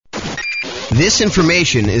This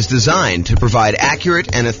information is designed to provide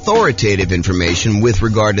accurate and authoritative information with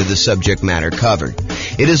regard to the subject matter covered.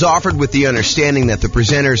 It is offered with the understanding that the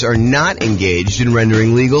presenters are not engaged in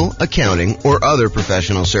rendering legal, accounting, or other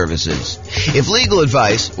professional services. If legal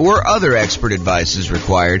advice or other expert advice is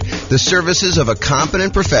required, the services of a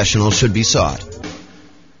competent professional should be sought.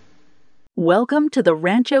 Welcome to the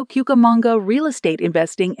Rancho Cucamonga Real Estate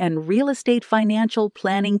Investing and Real Estate Financial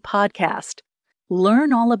Planning Podcast.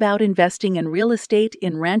 Learn all about investing in real estate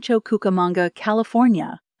in Rancho Cucamonga,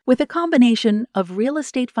 California, with a combination of real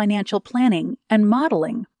estate financial planning and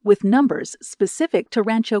modeling with numbers specific to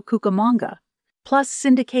Rancho Cucamonga, plus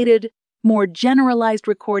syndicated, more generalized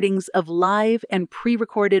recordings of live and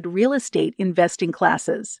pre-recorded real estate investing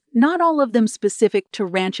classes, not all of them specific to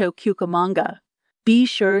Rancho Cucamonga. Be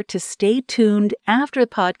sure to stay tuned after the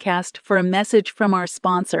podcast for a message from our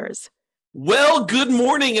sponsors. Well, good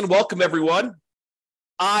morning and welcome, everyone.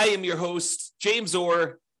 I am your host, James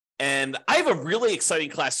Orr, and I have a really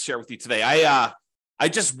exciting class to share with you today. I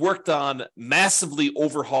just worked on massively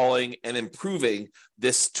overhauling and improving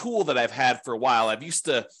this tool that I've had for a while. I've used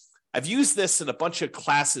this in a bunch of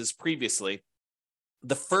classes previously.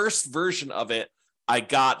 The first version of it I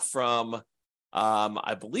got from,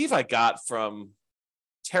 I believe I got from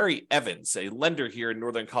Terry Evans, a lender here in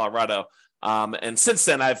Northern Colorado. And since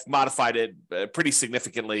then, I've modified it pretty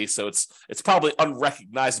significantly, so it's probably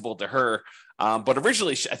unrecognizable to her. But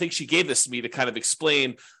originally, I think she gave this to me to kind of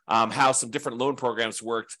explain how some different loan programs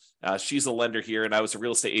worked. She's a lender here, and I was a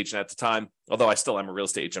real estate agent at the time, although I still am a real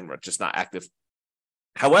estate agent, I'm just not active.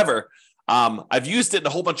 However, I've used it in a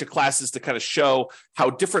whole bunch of classes to kind of show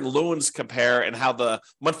how different loans compare and how the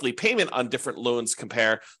monthly payment on different loans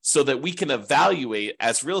compare so that we can evaluate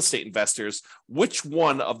as real estate investors which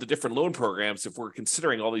one of the different loan programs, if we're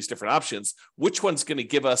considering all these different options, which one's going to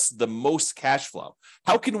give us the most cash flow.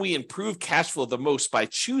 How can we improve cash flow the most by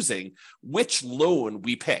choosing which loan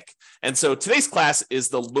we pick? And so today's class is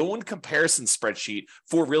the loan comparison spreadsheet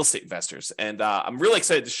for real estate investors. And I'm really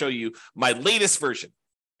excited to show you my latest version.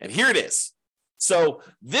 And here it is. So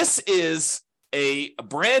this is a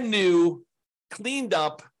brand new, cleaned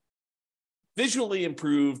up, visually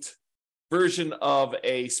improved version of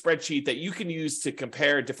a spreadsheet that you can use to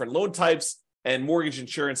compare different loan types and mortgage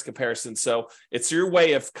insurance comparisons. So it's your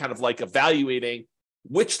way of kind of like evaluating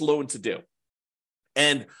which loan to do.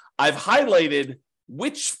 And I've highlighted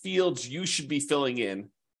which fields you should be filling in.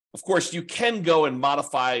 Of course, you can go and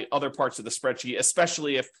modify other parts of the spreadsheet,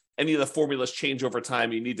 especially if any of the formulas change over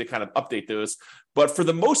time. You need to kind of update those. But for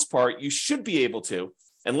the most part, you should be able to.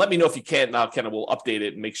 And let me know if you can't. Now, kind of we'll update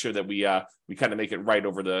it and make sure that we kind of make it right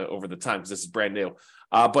over the time because this is brand new.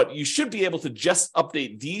 But you should be able to just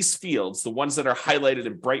update these fields, the ones that are highlighted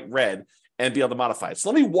in bright red, and be able to modify it.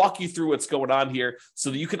 So let me walk you through what's going on here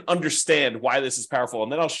so that you can understand why this is powerful.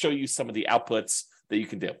 And then I'll show you some of the outputs that you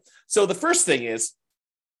can do. So the first thing is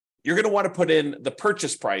you're going to want to put in the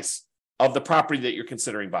purchase price of the property that you're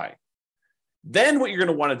considering buying. Then what you're going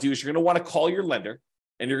to want to do is you're going to want to call your lender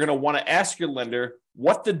and you're going to want to ask your lender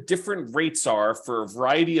what the different rates are for a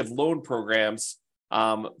variety of loan programs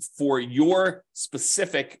for your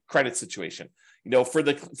specific credit situation. You know, for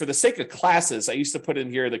the sake of classes, I used to put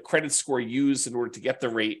in here the credit score used in order to get the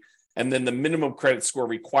rate and then the minimum credit score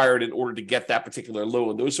required in order to get that particular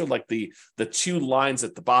loan. Those are like the two lines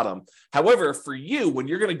at the bottom. However, for you, when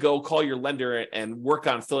you're going to go call your lender and work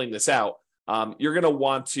on filling this out, you're going to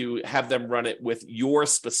want to have them run it with your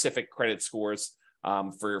specific credit scores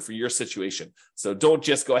for your situation. So don't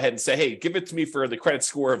just go ahead and say, hey, give it to me for the credit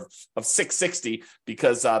score of 660,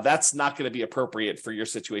 because that's not going to be appropriate for your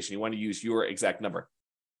situation. You want to use your exact number.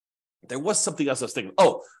 There was something else I was thinking.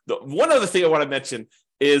 Oh, one other thing I want to mention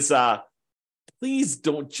is please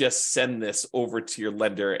don't just send this over to your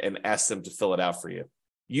lender and ask them to fill it out for you.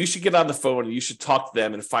 You should get on the phone and you should talk to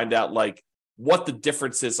them and find out like what the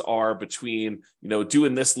differences are between, you know,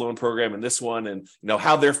 doing this loan program and this one and, you know,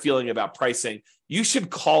 how they're feeling about pricing. You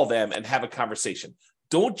should call them and have a conversation.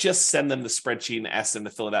 Don't just send them the spreadsheet and ask them to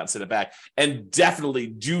fill it out and send it back. And definitely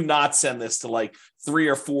do not send this to like 3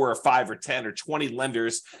 or 4 or 5 or 10 or 20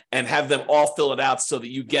 lenders and have them all fill it out so that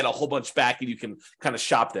you get a whole bunch back and you can kind of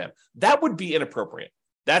shop them. That would be inappropriate.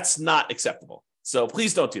 That's not acceptable. So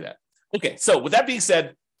please don't do that. Okay, so with that being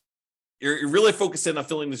said, you're really focusing on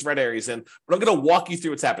filling these red areas in, but I'm going to walk you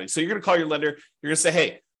through what's happening. So you're going to call your lender. You're going to say,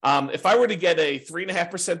 hey, if I were to get a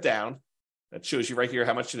 3.5% down, that shows you right here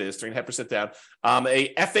how much it is, 3.5% down,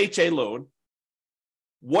 a FHA loan,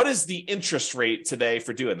 what is the interest rate today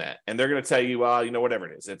for doing that? And they're going to tell you, you know, whatever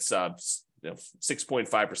it is. It's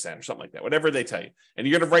 6.5% or something like that, whatever they tell you. And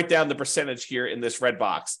you're going to write down the percentage here in this red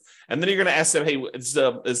box. And then you're going to ask them, hey, is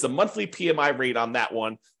the monthly PMI rate on that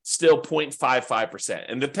one still 0.55%?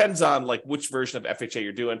 And it depends on like which version of FHA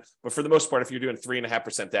you're doing. But for the most part, if you're doing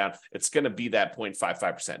 3.5% down, it's going to be that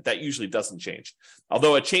 0.55%. That usually doesn't change.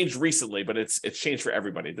 Although it changed recently, but it's changed for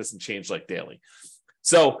everybody. It doesn't change like daily.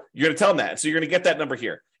 So you're going to tell them that. So you're going to get that number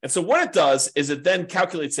here. And so what it does is it then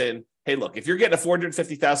calculates in, hey, look, if you're getting a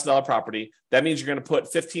 $450,000 property, that means you're going to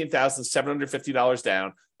put $15,750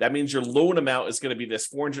 down. That means your loan amount is going to be this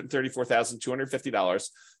 $434,250.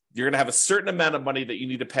 You're going to have a certain amount of money that you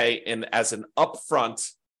need to pay in as an upfront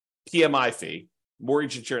PMI fee,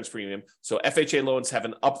 mortgage insurance premium. So FHA loans have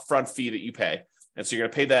an upfront fee that you pay. And so you're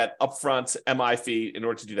going to pay that upfront MI fee in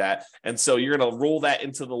order to do that. And so you're going to roll that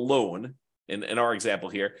into the loan in our example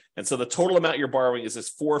here. And so the total amount you're borrowing is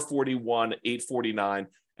this $441,849.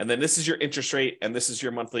 And then this is your interest rate, and this is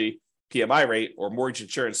your monthly PMI rate or mortgage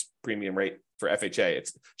insurance premium rate for FHA.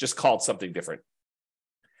 It's just called something different.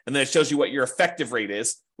 And then it shows you what your effective rate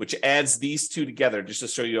is, which adds these two together just to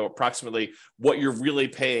show you approximately what you're really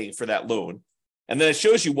paying for that loan. And then it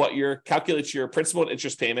shows you calculates your principal and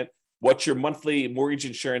interest payment, what your monthly mortgage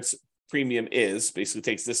insurance premium is, basically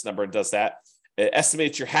takes this number and does that. It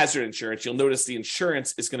estimates your hazard insurance. You'll notice the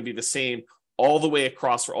insurance is going to be the same all the way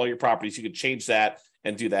across for all your properties. You can change that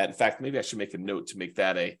and do that. In fact, maybe I should make a note to make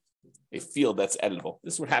that a field that's editable.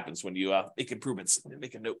 This is what happens when you make improvements. Let me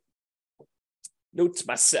make a note. Note to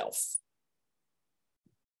myself.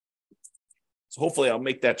 So hopefully I'll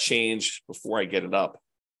make that change before I get it up.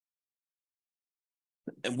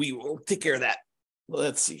 And we will take care of that.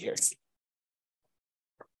 Let's see here.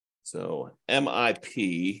 So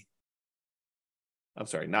MIP. I'm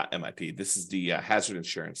sorry, not MIP. This is the hazard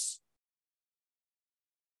insurance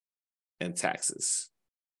and taxes.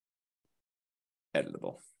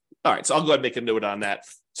 Editable. All right, so I'll go ahead and make a note on that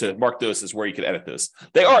to mark those as where you can edit those.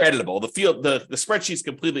 They are editable. The spreadsheet is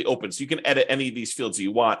completely open, so you can edit any of these fields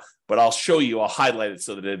you want, but I'll highlight it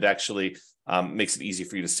so that it actually makes it easy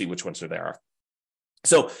for you to see which ones there are.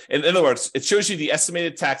 So in other words, it shows you the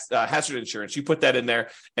estimated tax hazard insurance. You put that in there,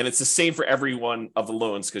 and it's the same for every one of the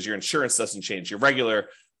loans because your insurance doesn't change. Your regular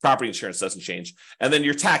property insurance doesn't change. And then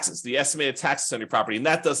your taxes, the estimated taxes on your property, and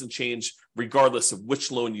that doesn't change regardless of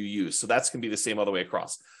which loan you use. So that's going to be the same all the way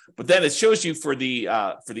across. But then it shows you for the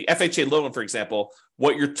FHA loan, for example,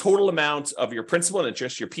 what your total amount of your principal and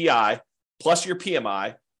interest, your PI, plus your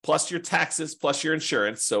PMI, plus your taxes, plus your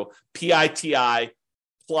insurance. So PITI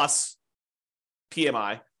plus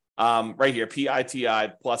PMI, right here,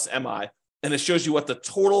 PITI plus MI, and it shows you what the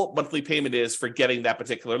total monthly payment is for getting that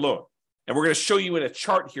particular loan. And we're going to show you in a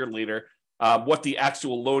chart here later what the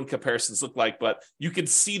actual loan comparisons look like, but you can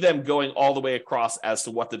see them going all the way across as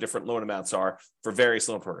to what the different loan amounts are for various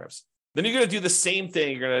loan programs. Then you're going to do the same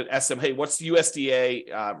thing. You're going to ask them, hey, what's the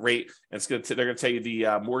USDA rate? And they're going to tell you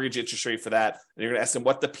the mortgage interest rate for that. And you're going to ask them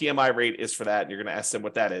what the PMI rate is for that. And you're going to ask them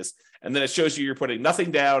what that is. And then it shows you you're putting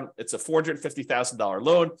nothing down. It's a $450,000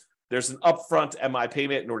 loan. There's an upfront MI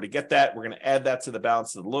payment in order to get that. We're going to add that to the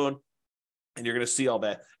balance of the loan. And you're going to see all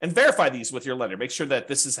that and verify these with your lender. Make sure that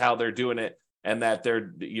this is how they're doing it and that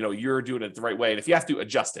you're doing it the right way. And if you have to,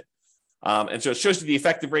 adjust it. And so it shows you the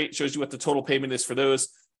effective rate, shows you what the total payment is for those.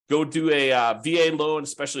 Go do a VA loan,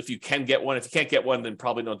 especially if you can get one. If you can't get one, then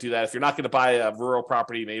probably don't do that. If you're not going to buy a rural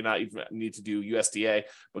property, you may not even need to do USDA,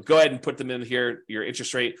 but go ahead and put them in here, your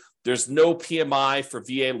interest rate. There's no PMI for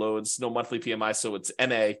VA loans, no monthly PMI, so it's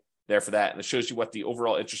NA there for that. And it shows you what the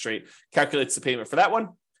overall interest rate calculates the payment for that one.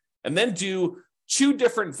 And then do two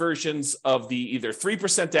different versions of the either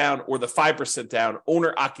 3% down or the 5% down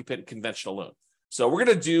owner-occupant conventional loan. So we're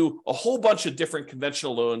going to do a whole bunch of different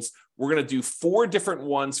conventional loans. We're going to do 4 different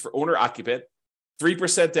ones for owner-occupant,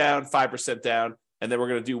 3% down, 5% down, and then we're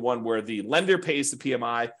going to do one where the lender pays the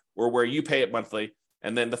PMI or where you pay it monthly.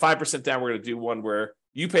 And then the 5% down, we're going to do one where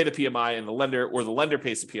you pay the PMI and the lender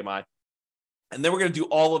pays the PMI. And then we're going to do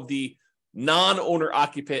all of the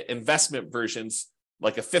non-owner-occupant investment versions,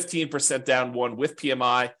 like a 15% down one with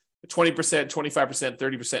PMI, 20%, 25%,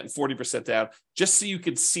 30%, and 40% down, just so you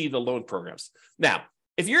can see the loan programs. Now,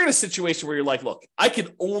 if you're in a situation where you're like, look, I can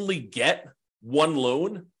only get one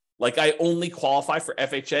loan, like I only qualify for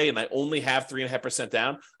FHA and I only have 3.5%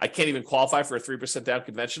 down, I can't even qualify for a 3% down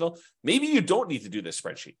conventional, maybe you don't need to do this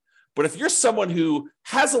spreadsheet. But if you're someone who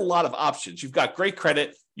has a lot of options, you've got great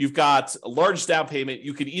credit, you've got a large down payment,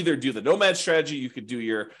 you could either do the nomad strategy, you could do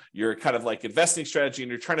your kind of like investing strategy, and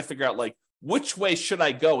you're trying to figure out like, which way should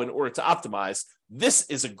I go in order to optimize? This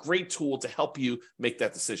is a great tool to help you make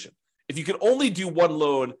that decision. If you can only do one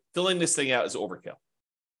loan, filling this thing out is overkill.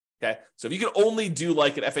 Okay. So if you can only do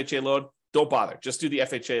like an FHA loan, don't bother. Just do the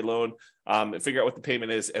FHA loan and figure out what the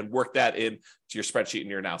payment is and work that into your spreadsheet and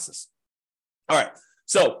your analysis. All right.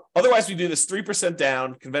 So otherwise, we do this 3%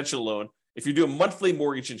 down conventional loan. If you're doing monthly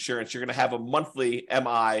mortgage insurance, you're going to have a monthly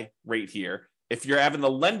MI rate here. If you're having the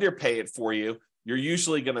lender pay it for you, you're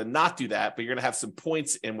usually going to not do that, but you're going to have some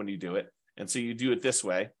points in when you do it. And so you do it this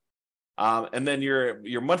way. And then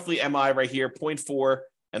your monthly MI right here, 0.4,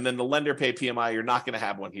 and then the lender pay PMI, you're not going to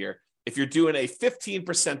have one here. If you're doing a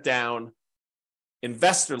 15% down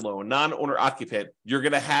investor loan, non-owner occupant, you're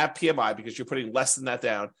going to have PMI because you're putting less than that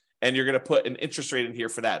down, and you're going to put an interest rate in here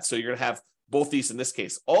for that. So you're going to have both these in this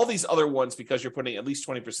case. All these other ones, because you're putting at least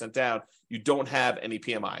 20% down, you don't have any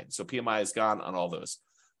PMI. So PMI is gone on all those.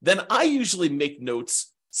 Then I usually make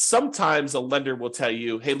notes. Sometimes a lender will tell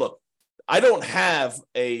you, hey, look, I don't have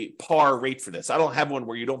a par rate for this. I don't have one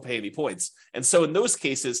where you don't pay any points. And so in those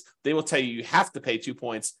cases, they will tell you have to pay 2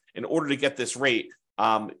 points in order to get this rate.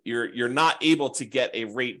 You're not able to get a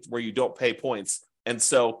rate where you don't pay points. And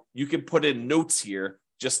so you can put in notes here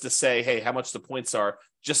just to say, hey, how much the points are,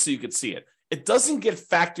 just so you can see it. It doesn't get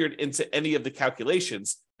factored into any of the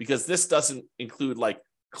calculations because this doesn't include like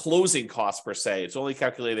closing costs per se. It's only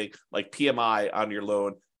calculating like PMI on your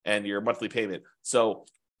loan and your monthly payment. So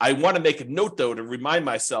I want to make a note though to remind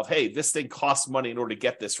myself, hey, this thing costs money in order to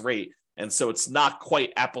get this rate. And so it's not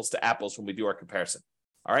quite apples to apples when we do our comparison.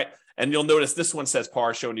 All right. And you'll notice this one says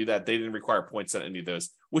par, showing you that they didn't require points on any of those,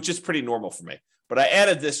 which is pretty normal for me. But I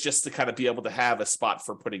added this just to kind of be able to have a spot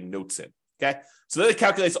for putting notes in. Okay. So then it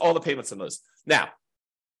calculates all the payments on those. Now,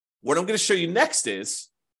 what I'm going to show you next is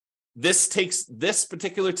this takes this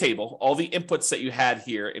particular table, all the inputs that you had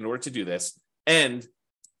here in order to do this, and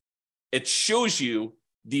it shows you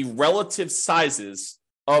the relative sizes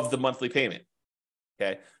of the monthly payment.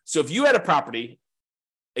 Okay. So if you had a property,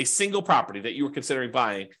 a single property that you were considering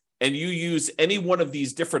buying, and you use any one of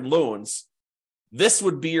these different loans, this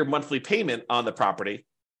would be your monthly payment on the property,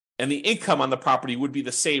 and the income on the property would be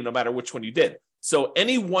the same no matter which one you did. So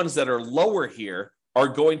any ones that are lower here are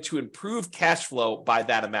going to improve cash flow by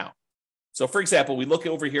that amount. So for example, we look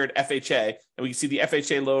over here at FHA, and we can see the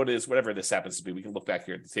FHA loan is whatever this happens to be. We can look back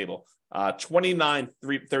here at the table,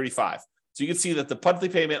 $29,335. So you can see that the monthly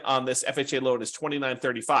payment on this FHA loan is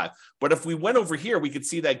 $29,335. But if we went over here, we could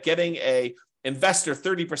see that getting a investor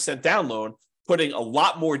 30% down loan, putting a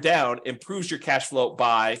lot more down, improves your cash flow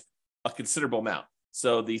by a considerable amount.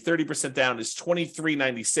 So the 30% down is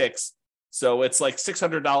 $23.96. So it's like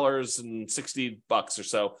 $600 or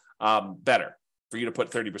so better for you to put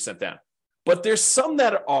 30% down. But there's some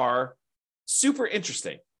that are super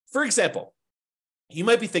interesting. For example, you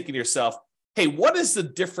might be thinking to yourself, hey, what is the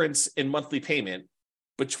difference in monthly payment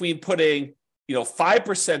between putting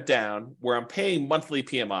 5% down where I'm paying monthly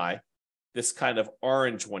PMI, this kind of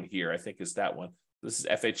orange one here, I think is that one. This is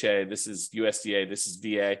FHA, this is USDA, this is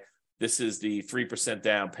VA, this is the 3%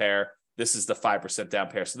 down pair, this is the 5% down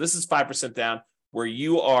pair. So this is 5% down where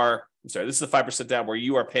you are, this is the 5% down where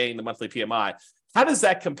you are paying the monthly PMI. How does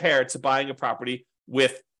that compare to buying a property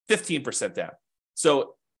with 15% down?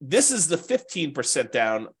 So this is the 15%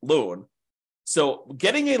 down loan. So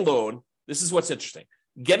getting a loan, this is what's interesting.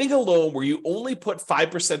 Getting a loan where you only put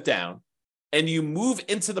 5% down and you move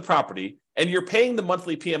into the property and you're paying the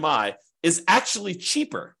monthly PMI is actually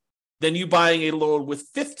cheaper than you buying a loan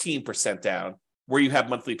with 15% down where you have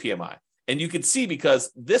monthly PMI. And you can see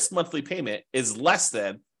because this monthly payment is less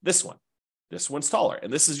than this one. This one's taller.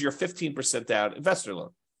 And this is your 15% down investor loan.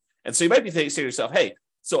 And so you might be saying to yourself, hey,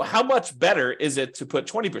 so how much better is it to put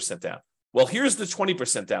 20% down? Well, here's the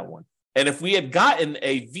 20% down one. And if we had gotten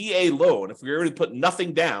a VA loan, if we already put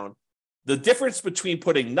nothing down, the difference between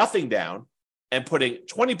putting nothing down and putting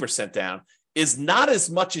 20% down is not as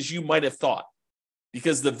much as you might have thought,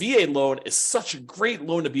 because the VA loan is such a great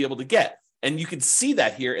loan to be able to get. And you can see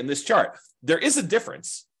that here in this chart. There is a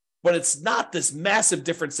difference, but it's not this massive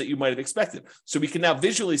difference that you might have expected. So we can now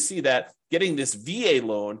visually see that getting this VA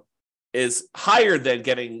loan is higher than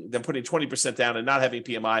putting 20% down and not having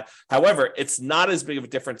PMI. However, it's not as big of a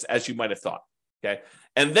difference as you might have thought. Okay.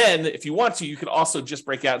 And then if you want to, you can also just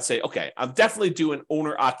break out and say, okay, I'm definitely doing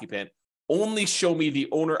owner occupant. Only show me the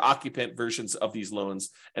owner occupant versions of these loans.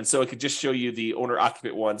 And so it could just show you the owner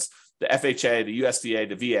occupant ones, the FHA, the USDA,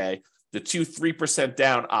 the VA, the 3%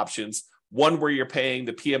 down options, one where you're paying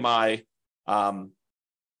the PMI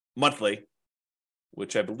monthly,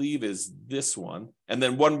 which I believe is this one. And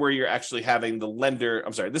then one where you're actually having the lender,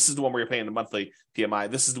 this is the one where you're paying the monthly PMI.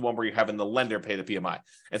 This is the one where you're having the lender pay the PMI.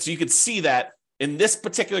 And so you can see that in this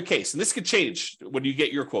particular case, and this could change when you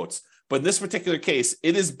get your quotes, but in this particular case,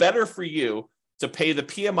 it is better for you to pay the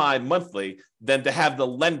PMI monthly than to have the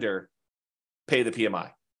lender pay the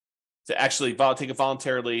PMI. Does to actually take a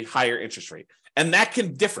voluntarily higher interest rate. And that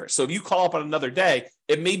can differ. So if you call up on another day,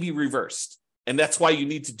 it may be reversed. And that's why you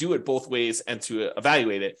need to do it both ways and to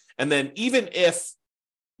evaluate it. And then even if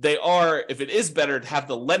it is better to have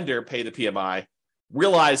the lender pay the PMI,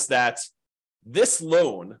 realize that this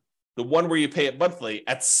loan, the one where you pay it monthly,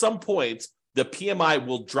 at some point, the PMI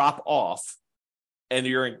will drop off and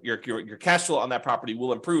your cash flow on that property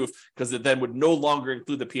will improve because it then would no longer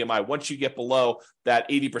include the PMI once you get below that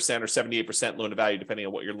 80% or 78% loan to value, depending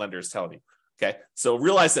on what your lender is telling you. Okay, so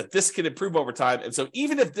realize that this can improve over time. And so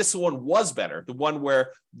even if this one was better, the one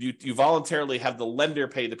where you voluntarily have the lender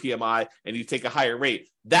pay the PMI and you take a higher rate,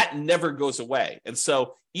 that never goes away. And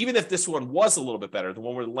so even if this one was a little bit better, the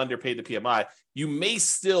one where the lender paid the PMI, you may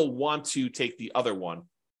still want to take the other one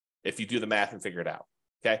if you do the math and figure it out.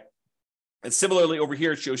 Okay. And similarly over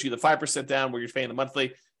here, it shows you the 5% down where you're paying the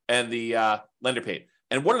monthly and the lender paid.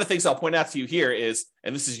 And one of the things I'll point out to you here is,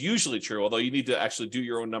 and this is usually true, although you need to actually do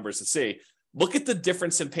your own numbers to see, look at the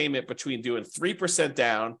difference in payment between doing 3%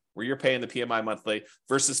 down, where you're paying the PMI monthly,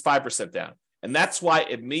 versus 5% down. And that's why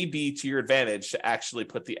it may be to your advantage to actually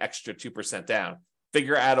put the extra 2% down.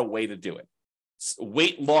 Figure out a way to do it.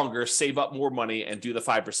 Wait longer, save up more money, and do the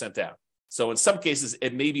 5% down. So in some cases,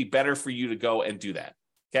 it may be better for you to go and do that.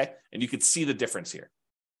 Okay? And you can see the difference here.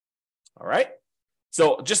 All right?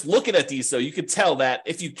 So just looking at these, though, you can tell that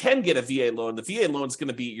if you can get a VA loan, the VA loan is going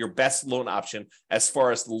to be your best loan option as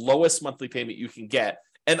far as the lowest monthly payment you can get.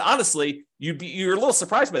 And honestly, you're a little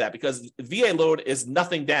surprised by that because the VA loan is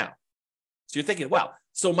nothing down. So you're thinking, wow,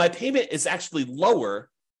 so my payment is actually lower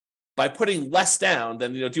by putting less down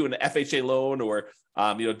than doing an FHA loan or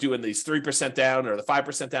doing these 3% down or the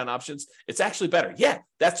 5% down options. It's actually better. Yeah,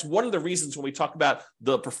 that's one of the reasons when we talk about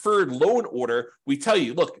the preferred loan order, we tell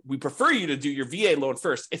you, look, we prefer you to do your VA loan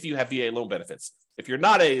first if you have VA loan benefits. If you're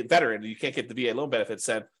not a veteran and you can't get the VA loan benefits,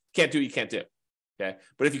 then can't do what you can't do. Okay,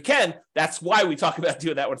 but if you can, that's why we talk about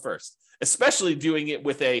doing that one first, especially doing it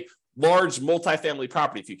with a large multifamily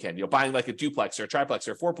property if you can, buying like a duplex or a triplex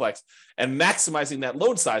or a fourplex and maximizing that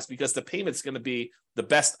loan size because the payment's going to be the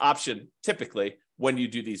best option typically when you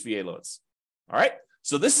do these VA loans. All right.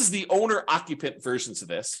 So this is the owner occupant versions of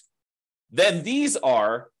this. Then these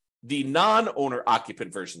are the non-owner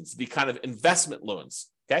occupant versions, the kind of investment loans.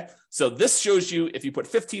 Okay. So this shows you if you put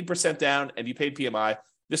 15% down and you paid PMI.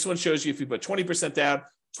 This one shows you if you put 20% down,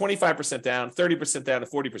 25% down, 30% down, and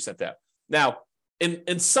 40% down. Now,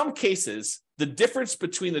 in some cases, the difference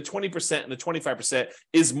between the 20% and the 25%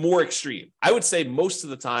 is more extreme. I would say most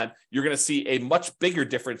of the time, you're going to see a much bigger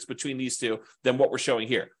difference between these two than what we're showing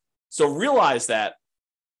here. So realize that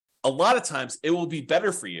a lot of times it will be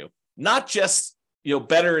better for you, not just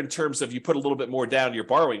better in terms of you put a little bit more down, you're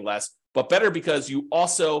borrowing less, but better because you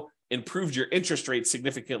also improved your interest rate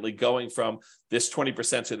significantly going from this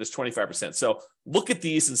 20% to this 25%. So look at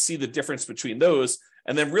these and see the difference between those.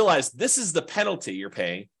 And then realize this is the penalty you're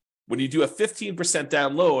paying when you do a 15%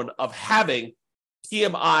 down loan of having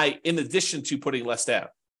PMI in addition to putting less down.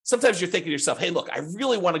 Sometimes you're thinking to yourself, hey, look, I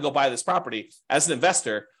really want to go buy this property as an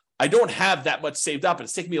investor. I don't have that much saved up.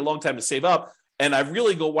 It's taking me a long time to save up. And I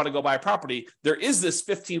really want to go buy a property. There is this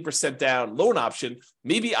 15% down loan option.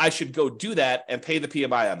 Maybe I should go do that and pay the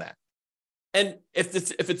PMI on that. And if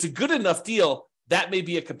it's a good enough deal, that may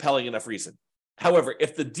be a compelling enough reason. However,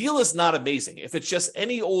 if the deal is not amazing, if it's just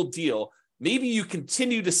any old deal, maybe you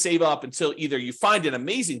continue to save up until either you find an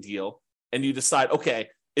amazing deal and you decide, okay,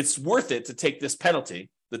 it's worth it to take this penalty,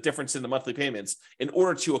 the difference in the monthly payments, in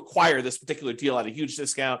order to acquire this particular deal at a huge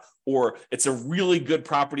discount, or it's a really good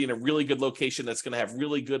property in a really good location that's going to have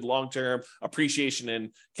really good long-term appreciation and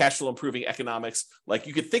cash flow improving economics. Like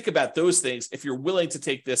you could think about those things if you're willing to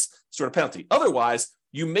take this sort of penalty. Otherwise,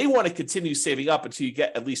 you may want to continue saving up until you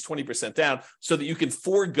get at least 20% down so that you can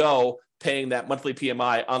forego paying that monthly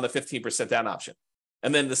PMI on the 15% down option.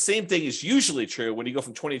 And then the same thing is usually true when you go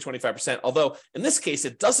from 20 to 25%, although in this case,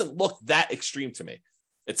 it doesn't look that extreme to me.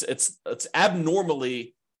 It's an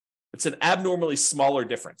abnormally smaller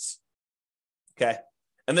difference. Okay.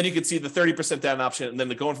 And then you can see the 30% down option, and then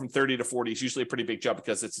the going from 30 to 40 is usually a pretty big jump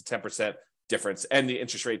because it's a 10% difference, and the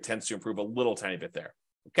interest rate tends to improve a little tiny bit there.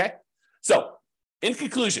 Okay. So in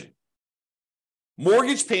conclusion,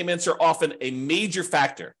 mortgage payments are often a major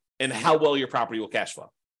factor in how well your property will cash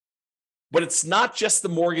flow. But it's not just the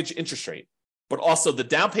mortgage interest rate, but also the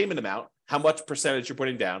down payment amount, how much percentage you're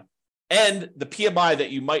putting down, and the PMI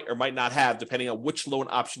that you might or might not have, depending on which loan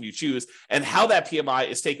option you choose, and how that PMI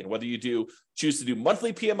is taken, whether you choose to do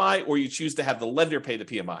monthly PMI or you choose to have the lender pay the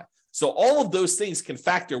PMI. So all of those things can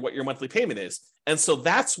factor what your monthly payment is. And so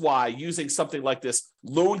that's why using something like this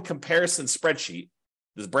loan comparison spreadsheet,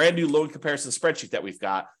 this brand new loan comparison spreadsheet that we've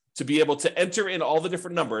got, to be able to enter in all the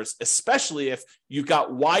different numbers, especially if you've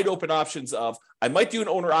got wide open options of, I might do an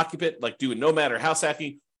owner occupant, like do a nomad or house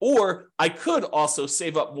hacking, or I could also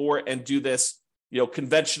save up more and do this,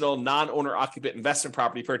 conventional non-owner occupant investment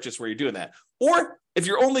property purchase where you're doing that. Or if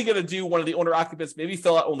you're only going to do one of the owner occupants, maybe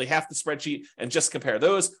fill out only half the spreadsheet and just compare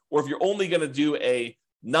those. Or if you're only going to do a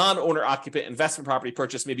non-owner occupant investment property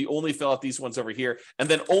purchase, maybe only fill out these ones over here, and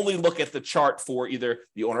then only look at the chart for either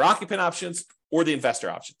the owner occupant options or the investor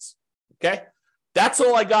options. Okay. That's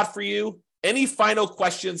all I got for you. Any final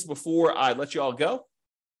questions before I let you all go?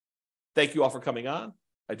 Thank you all for coming on.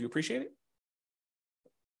 I do appreciate it.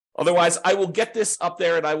 Otherwise, I will get this up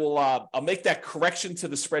there and I'll make that correction to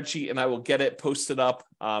the spreadsheet and I will get it posted up.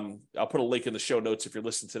 I'll put a link in the show notes if you're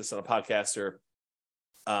listening to this on a podcast, or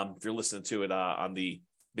if you're listening to it on the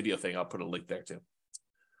video thing, I'll put a link there too.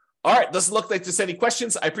 All right. Doesn't look like there's any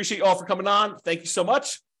questions. I appreciate you all for coming on. Thank you so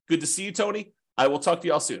much. Good to see you, Tony. I will talk to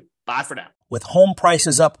you all soon. Bye for now. With home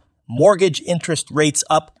prices up, mortgage interest rates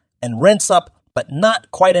up, and rents up, but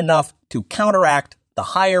not quite enough to counteract the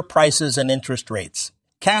higher prices and interest rates.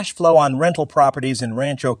 Cash flow on rental properties in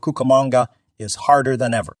Rancho Cucamonga is harder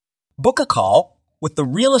than ever. Book a call with the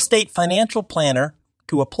Real Estate Financial Planner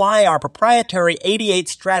to apply our proprietary 88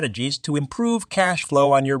 strategies to improve cash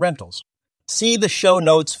flow on your rentals. See the show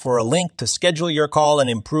notes for a link to schedule your call and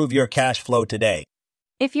improve your cash flow today.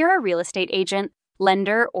 If you're a real estate agent,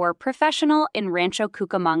 lender, or professional in Rancho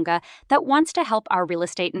Cucamonga that wants to help our real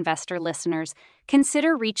estate investor listeners,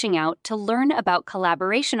 consider reaching out to learn about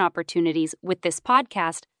collaboration opportunities with this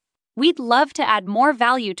podcast. We'd love to add more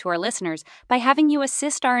value to our listeners by having you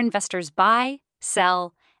assist our investors buy,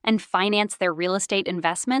 sell, and finance their real estate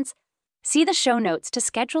investments. See the show notes to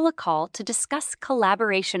schedule a call to discuss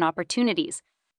collaboration opportunities.